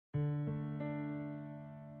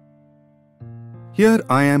Here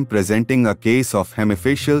I am presenting a case of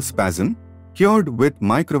hemifacial spasm cured with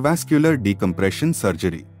microvascular decompression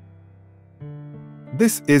surgery.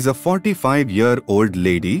 This is a 45-year-old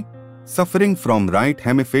lady suffering from right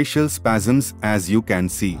hemifacial spasms, as you can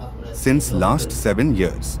see, since last 7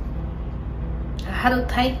 years.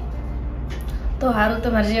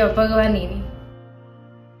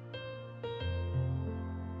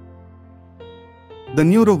 The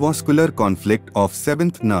neurovascular conflict of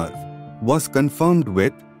 7th nerve was confirmed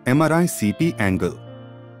with MRI CT angle.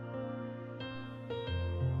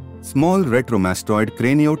 Small retromastoid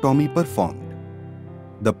craniotomy performed.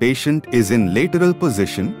 The patient is in lateral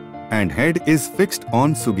position and head is fixed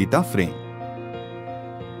on Sugita frame.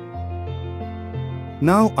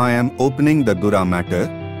 Now I am opening the dura mater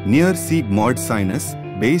near sigmoid sinus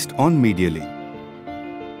based on medially.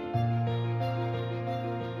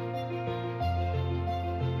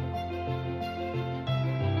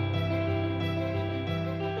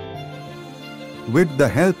 With the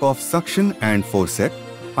help of suction and forceps,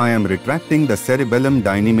 I am retracting the cerebellum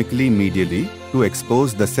dynamically medially to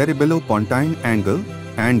expose the cerebellopontine angle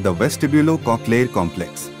and the vestibulocochlear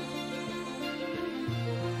complex.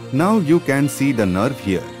 Now you can see the nerve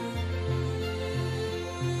here.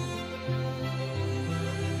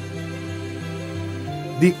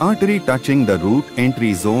 The artery touching the root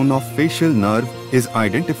entry zone of facial nerve is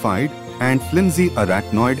identified and flimsy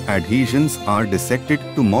arachnoid adhesions are dissected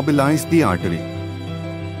to mobilize the artery.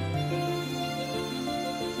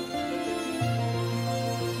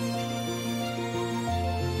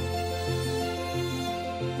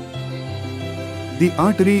 The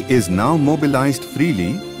artery is now mobilized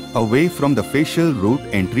freely away from the facial root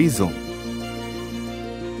entry zone.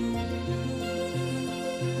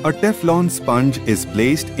 A Teflon sponge is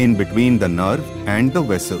placed in between the nerve and the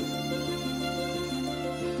vessel.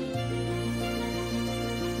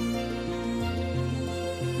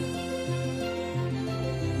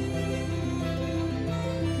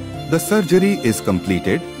 The surgery is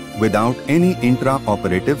completed without any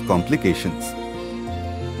intraoperative complications.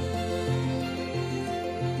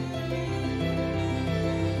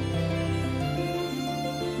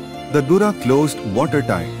 The dura closed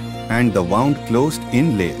watertight and the wound closed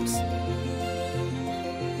in layers.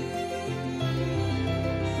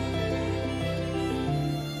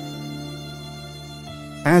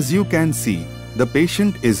 As you can see, the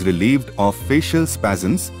patient is relieved of facial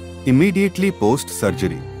spasms immediately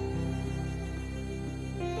post-surgery.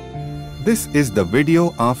 This is the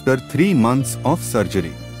video after 3 months of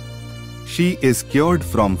surgery. She is cured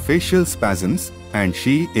from facial spasms and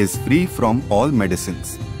she is free from all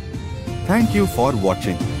medicines. Thank you for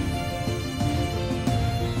watching.